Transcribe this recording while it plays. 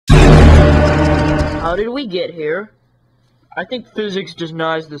How did we get here? I think physics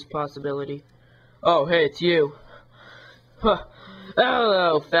denies this possibility. Oh, hey, it's you. Huh.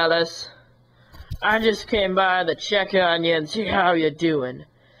 Hello, fellas. I just came by to check on you and see how you're doing.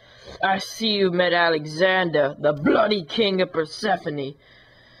 I see you met Alexander, the bloody king of Persephone.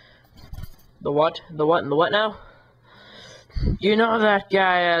 The what? The what and the what now? You know that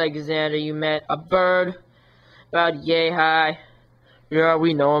guy, Alexander, you met? A bird? About yay high? Yeah,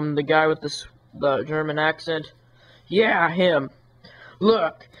 we know him. The guy with the German accent? Yeah, him.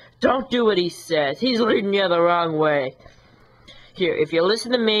 Look, don't do what he says. He's leading you the wrong way. Here, if you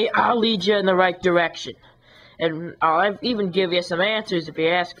listen to me, I'll lead you in the right direction. And I'll even give you some answers if you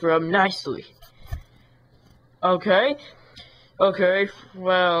ask for them nicely. Okay? Okay,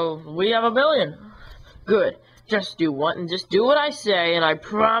 well, we have $1 billion. Good. Just do what I say, and I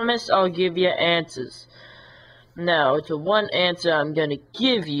promise I'll give you answers. Now, it's one answer I'm gonna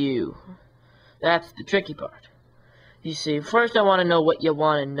give you. That's the tricky part. You see, first I want to know what you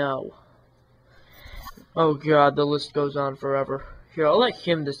want to know. Oh god, the list goes on forever. Here, I'll let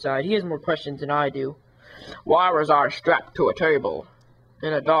him decide. He has more questions than I do. Why was I strapped to a table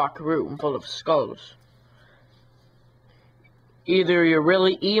in a dark room full of skulls? Either you're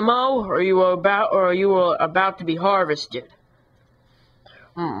really emo, or you were about to be harvested.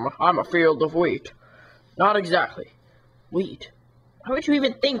 I'm a field of wheat. Not exactly. Wheat? How would you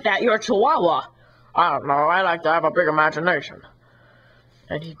even think that? You're a chihuahua. I don't know. I like to have a big imagination.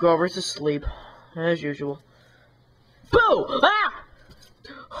 And he'd go over to sleep, as usual. Boo! Ah!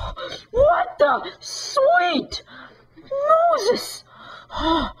 What the? Sweet! Moses!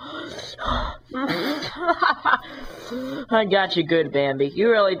 I got you good, Bambi. You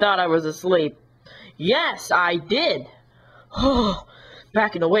really thought I was asleep. Yes, I did.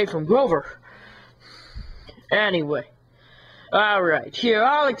 Backing away from Grover. Anyway. Alright, here,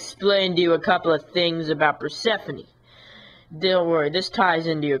 I'll explain to you a couple of things about Persephone. Don't worry, this ties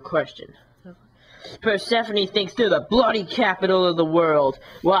into your question. Persephone thinks they're the bloody capital of the world,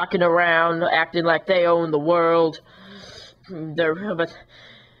 walking around, acting like they own the world. But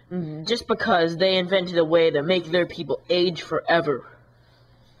just because they invented a way to make their people age forever.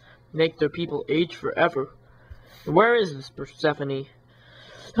 Make their people age forever? Where is this Persephone?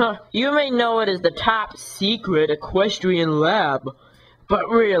 You may know it as the top secret equestrian lab, but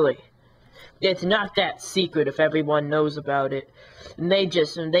really, it's not that secret if everyone knows about it. And they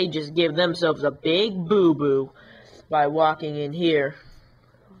just give themselves a big boo-boo by walking in here.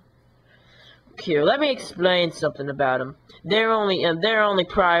 Here, let me explain something about them. Their only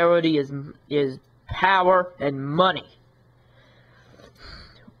priority is power and money.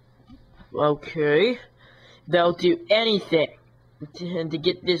 Okay, they'll do anything to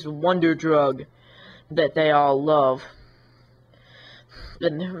get this wonder drug that they all love.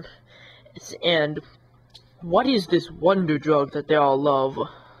 And what is this wonder drug that they all love?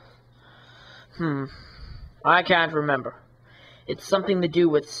 I can't remember. It's something to do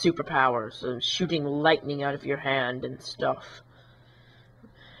with superpowers and shooting lightning out of your hand and stuff.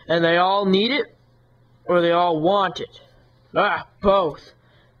 And they all need it, or they all want it? Both.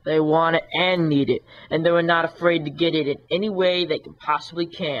 They want it and need it, and they were not afraid to get it in any way they possibly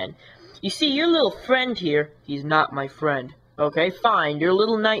can. You see, your little friend here, he's not my friend. Okay, fine, your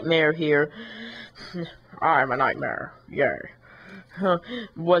little nightmare here. I'm a nightmare, yay.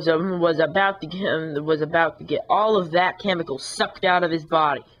 Was about to get all of that chemical sucked out of his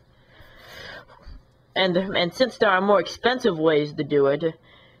body. And since there are more expensive ways to do it,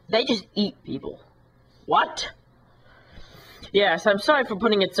 they just eat people. What? Yes, I'm sorry for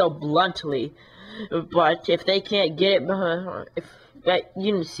putting it so bluntly, but if they can't get it,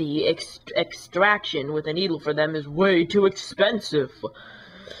 you see, extraction with a needle for them is way too expensive.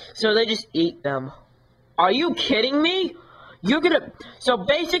 So they just eat them. Are you kidding me? So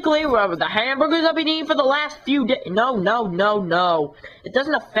basically, the hamburgers I've been eating for the last few days. No. It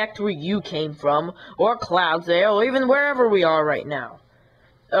doesn't affect where you came from, or Cloudsdale, or even wherever we are right now.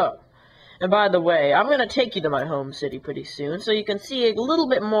 Oh, and by the way, I'm gonna take you to my home city pretty soon, so you can see a little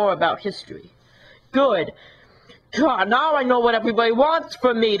bit more about history. Good. God, now I know what everybody wants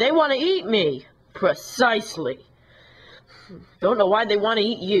from me. They want to eat me. Precisely. Don't know why they want to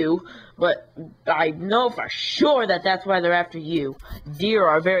eat you, but I know for sure that that's why they're after you. Deer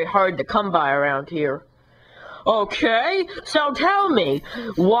are very hard to come by around here. Okay, so tell me,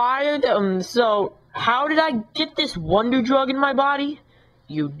 how did I get this wonder drug in my body?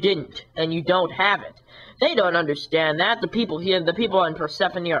 You didn't, and you don't have it. They don't understand that. The people in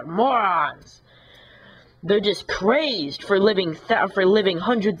Persephone are morons. They're just crazed for living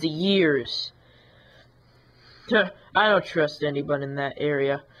hundreds of years. I don't trust anyone in that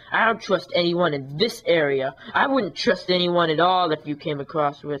area. I don't trust anyone in this area. I wouldn't trust anyone at all if you came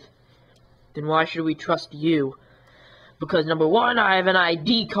across with. Then why should we trust you? Because number one, I have an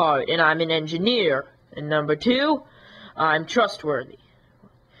ID card and I'm an engineer. And number two, I'm trustworthy.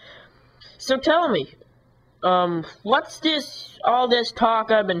 So tell me, what's all this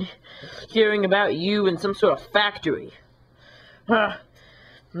talk I've been hearing about you in some sort of factory? No,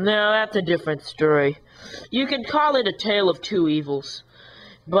 that's a different story. You can call it a tale of two evils.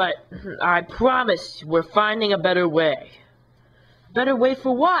 But I promise we're finding a better way. Better way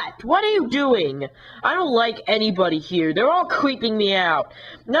for what? What are you doing? I don't like anybody here. They're all creeping me out.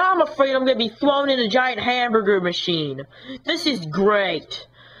 Now I'm afraid I'm going to be thrown in a giant hamburger machine. This is great.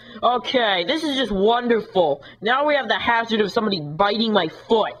 Okay, this is just wonderful. Now we have the hazard of somebody biting my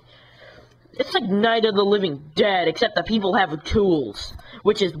foot. It's like Night of the Living Dead, except the people have tools,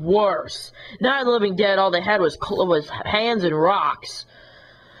 which is worse. Night of the Living Dead, all they had was hands and rocks.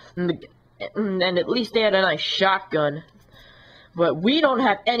 And at least they had a nice shotgun. But we don't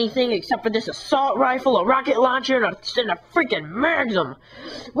have anything except for this assault rifle, a rocket launcher, and a freaking Magnum.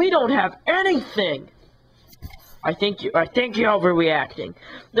 We don't have anything. I think you're overreacting.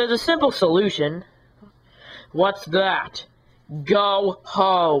 There's a simple solution. What's that? Go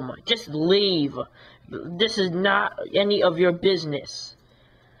home. Just leave. This is not any of your business.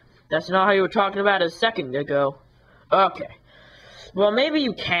 That's not how you were talking about a second ago. Okay. Well, maybe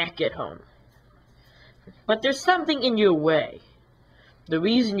you can't get home. But there's something in your way. The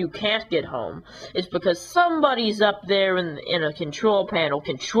reason you can't get home is because somebody's up there in a control panel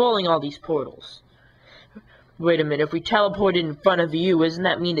controlling all these portals. Wait a minute, if we teleport in front of you, doesn't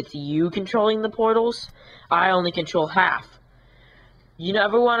that mean it's you controlling the portals? I only control half. You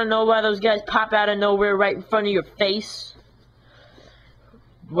never want to know why those guys pop out of nowhere right in front of your face?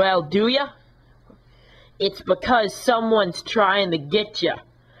 Well, do ya? It's because someone's trying to get you.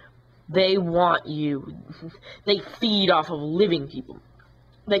 They want you. They feed off of living people.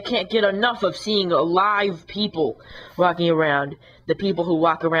 They can't get enough of seeing alive people walking around. The people who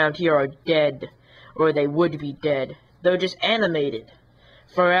walk around here are dead. Or they would be dead. They're just animated.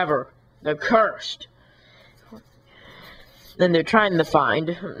 Forever. They're cursed. Then they're trying to find.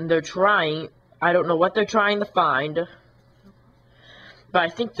 I don't know what they're trying to find. But I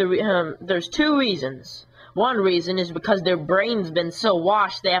think there's two reasons. One reason is because their brain's been so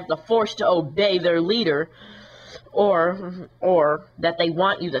washed they have to force to obey their leader. Or that they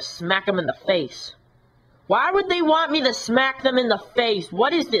want you to smack them in the face. Why would they want me to smack them in the face?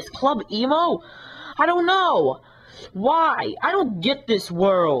 What is this, Club Emo? I don't know. Why? I don't get this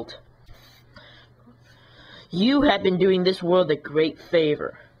world. You have been doing this world a great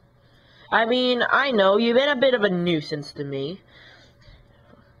favor. I mean, I know you've been a bit of a nuisance to me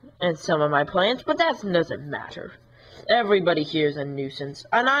and some of my plans, but that doesn't matter. Everybody here is a nuisance,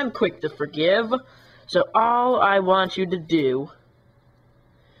 and I'm quick to forgive. So all I want you to do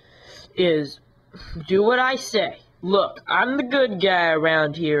is do what I say. Look, I'm the good guy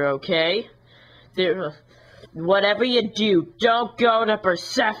around here, okay? Whatever you do, don't go to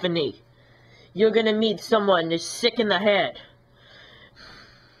Persephone. You're gonna meet someone who's sick in the head.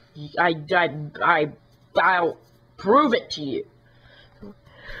 I'll prove it to you.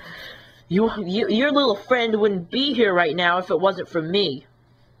 Your little friend wouldn't be here right now if it wasn't for me.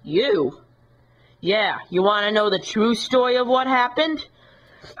 You? Yeah, you want to know the true story of what happened?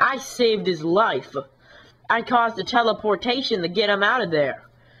 I saved his life. I caused a teleportation to get him out of there.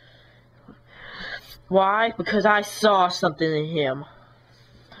 Why? Because I saw something in him.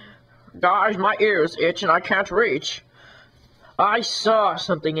 Guys, my ears itch and I can't reach. I saw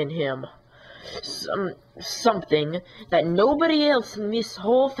something in him. Something that nobody else in this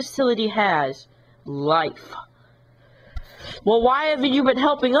whole facility has. Life. Well, why haven't you been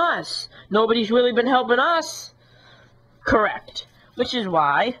helping us? Nobody's really been helping us. Correct. Which is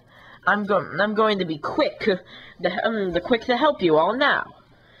why I'm going to be quick. Quick to help you all now.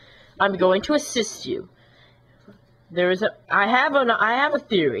 I'm going to assist you. I have a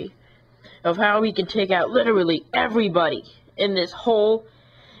theory of how we can take out literally everybody in this whole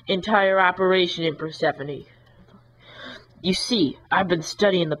entire operation in Persephone. You see, I've been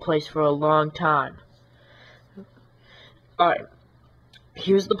studying the place for a long time. Alright,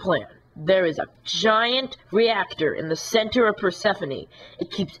 here's the plan. There is a giant reactor in the center of Persephone.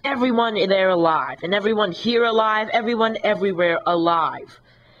 It keeps everyone there alive, and everyone here alive, everyone everywhere alive.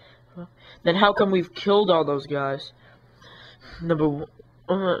 Then how come we've killed all those guys? Number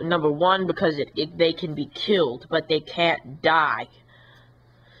one, because they can be killed, but they can't die.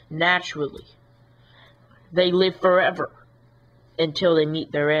 Naturally. They live forever until they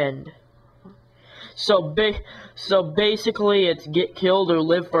meet their end. So basically it's get killed or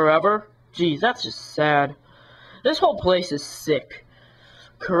live forever? Geez, that's just sad. This whole place is sick.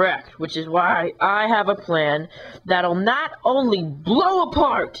 Correct, which is why I have a plan that'll not only blow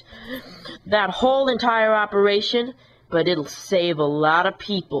apart that whole entire operation, but it'll save a lot of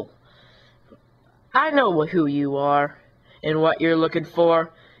people. I know who you are and what you're looking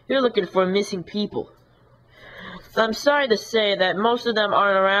for. You're looking for missing people. I'm sorry to say that most of them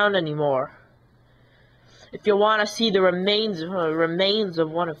aren't around anymore. If you want to see the remains of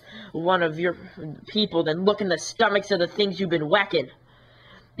one of your people, then look in the stomachs of the things you've been whacking.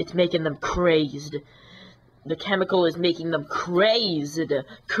 It's making them crazed. The chemical is making them crazed.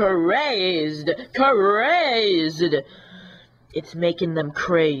 Crazed. It's making them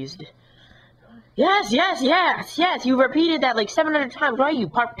crazed. Yes. You repeated that like 700 times, right, you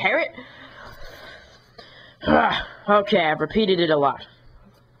parrot? Okay, I've repeated it a lot.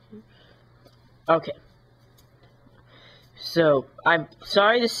 Okay. So, I'm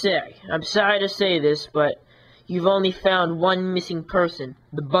sorry to say this, but you've only found one missing person.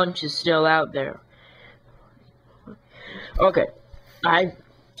 The bunch is still out there. Okay. I'm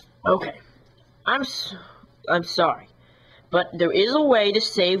sorry. But there is a way to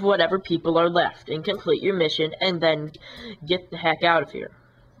save whatever people are left and complete your mission and then get the heck out of here.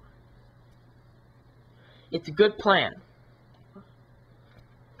 It's a good plan.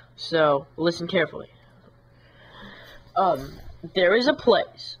 So, listen carefully. There is a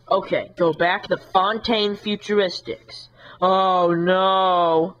place. Okay, go back to Fontaine Futuristics. Oh,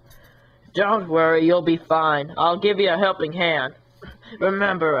 no. Don't worry, you'll be fine. I'll give you a helping hand.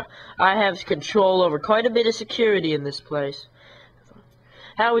 Remember, I have control over quite a bit of security in this place.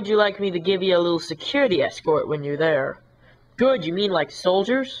 How would you like me to give you a little security escort when you're there? Good, you mean like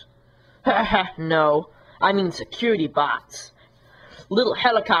soldiers? Haha, no. I mean security bots. Little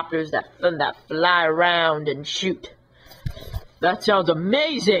helicopters that fly around and shoot. That sounds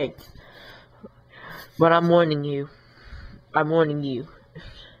amazing! But I'm warning you.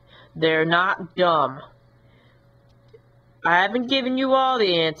 They're not dumb. I haven't given you all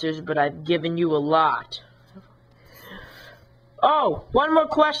the answers, but I've given you a lot. Oh, one more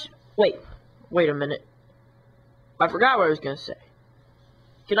question. Wait a minute. I forgot what I was going to say.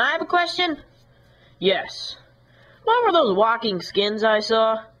 Can I have a question? Yes. What were those walking skins I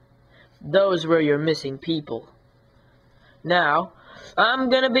saw? Those were your missing people. Now, I'm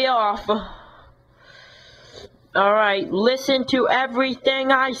gonna be off. Alright, listen to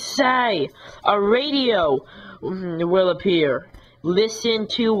everything I say. A radio will appear. Listen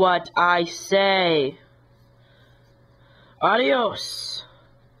to what I say. Adios.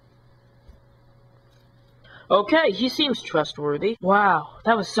 Okay, he seems trustworthy. Wow,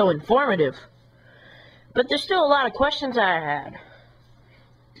 that was so informative. But there's still a lot of questions I had.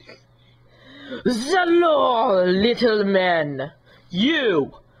 Hello, little men.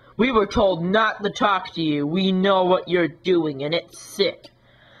 You! We were told not to talk to you. We know what you're doing, and it's sick.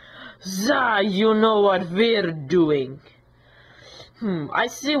 You know what we're doing. I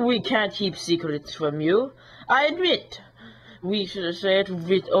see we can't keep secrets from you. I admit. We should say it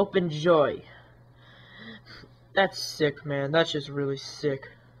with open joy. That's sick, man. That's just really sick.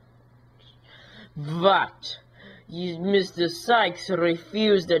 But Mr. Sykes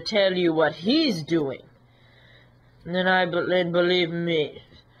refused to tell you what he's doing. And believe me,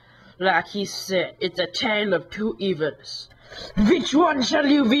 like he said, it's a tale of two evils. Which one shall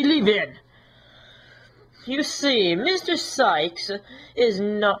you believe in? You see, Mr. Sykes is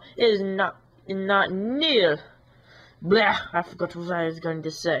not near. Blah, I forgot what I was going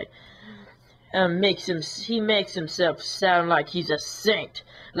to say. He makes himself sound like he's a saint,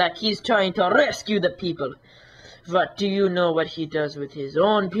 like he's trying to rescue the people. But do you know what he does with his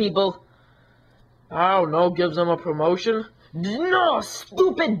own people? I don't know, gives them a promotion? No,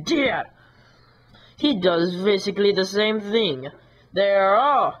 stupid dear! He does basically the same thing.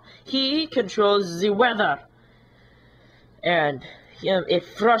 He controls the weather. And it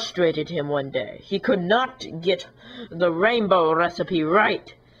frustrated him one day. He could not get the rainbow recipe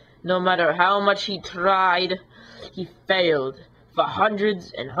right. No matter how much he tried, he failed. For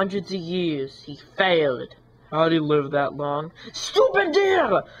hundreds and hundreds of years, he failed. How'd he live that long? Stupid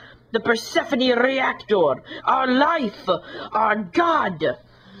dear! The Persephone reactor! Our life! Our God!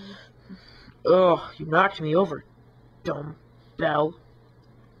 Ugh, you knocked me over, dumb bell.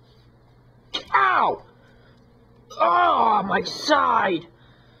 Ow! Oh, my side!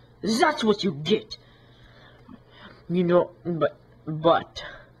 That's what you get. You know, but...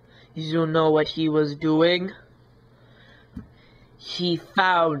 You know what he was doing? He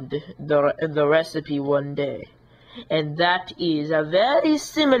found the recipe one day, And that is very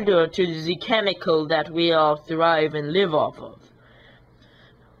similar to the chemical that we all thrive and live off of.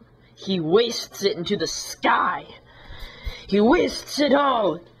 He wastes it into the sky. He wastes it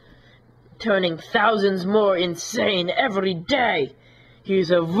all, turning thousands more insane every day. He's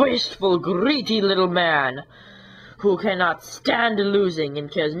a wasteful, greedy little man who cannot stand losing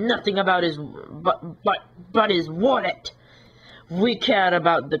and cares nothing about his but his wallet. We care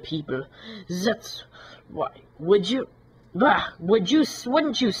about the people. That's why. Wouldn't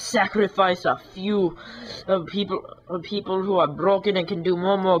you sacrifice a few people who are broken and can do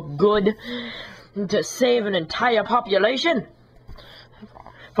more good to save an entire population?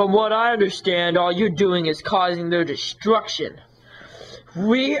 From what I understand, all you're doing is causing their destruction.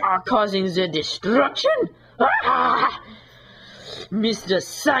 We are causing the destruction? Mr.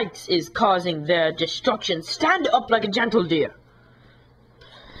 Sykes is causing their destruction. Stand up like a gentle deer.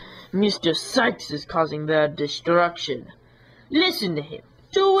 Mr. Sykes is causing their destruction. Listen to him.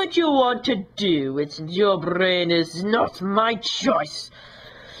 Do what you want to do. It's your brain, is not my choice.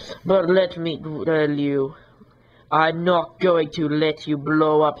 But let me tell you, I'm not going to let you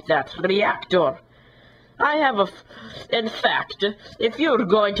blow up that reactor. In fact, if you're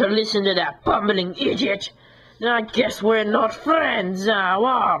going to listen to that bumbling idiot, then I guess we're not friends now,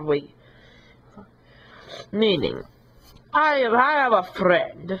 are we? Meaning, I have a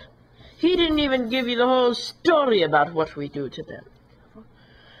friend. He didn't even give you the whole story about what we do to them.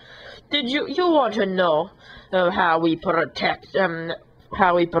 Did you want to know how we protect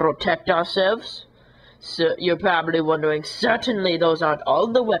ourselves? So you're probably wondering, certainly those aren't all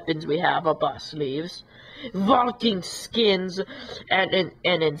the weapons we have up our sleeves. Walking skins and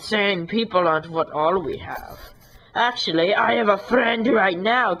insane people aren't what all we have. Actually, I have a friend right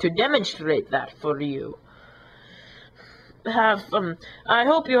now to demonstrate that for you. I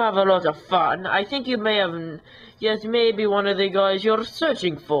hope you have a lot of fun. I think you may have, yes, maybe one of the guys you're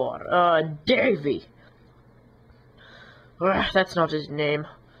searching for, Davy. That's not his name.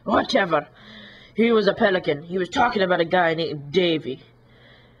 Whatever. He was a pelican. He was talking about a guy named Davy.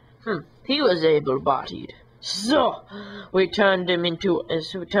 He was able-bodied. So, we turned him into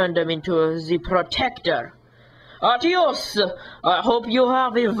the Protector. Adios! I hope you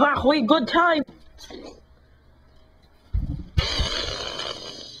have a very good time.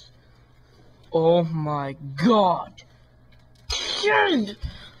 Oh my God!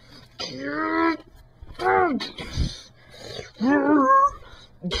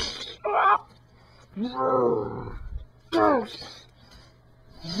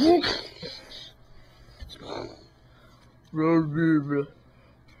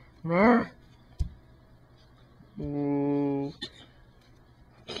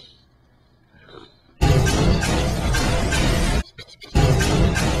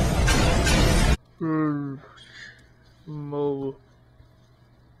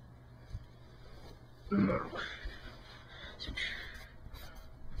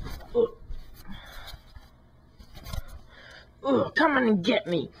 Come on and get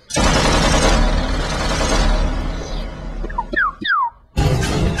me.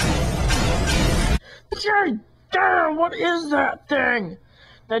 Damn, what is that thing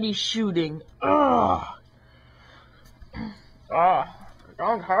that he's shooting? Don't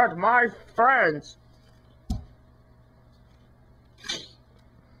hurt my friends.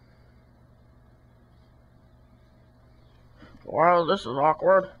 Well, this is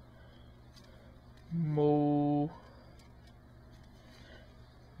awkward. Moo.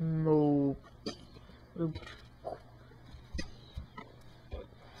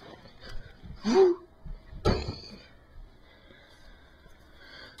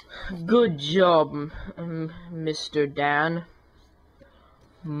 Good job, Mr. Dan.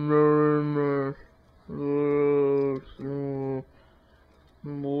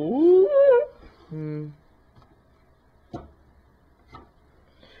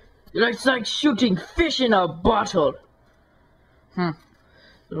 It's like shooting fish in a bottle.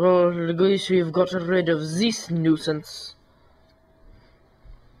 Well, at least we've got rid of this nuisance.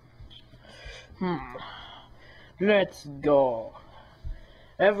 Let's go.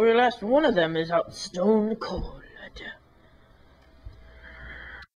 Every last one of them is out stone cold.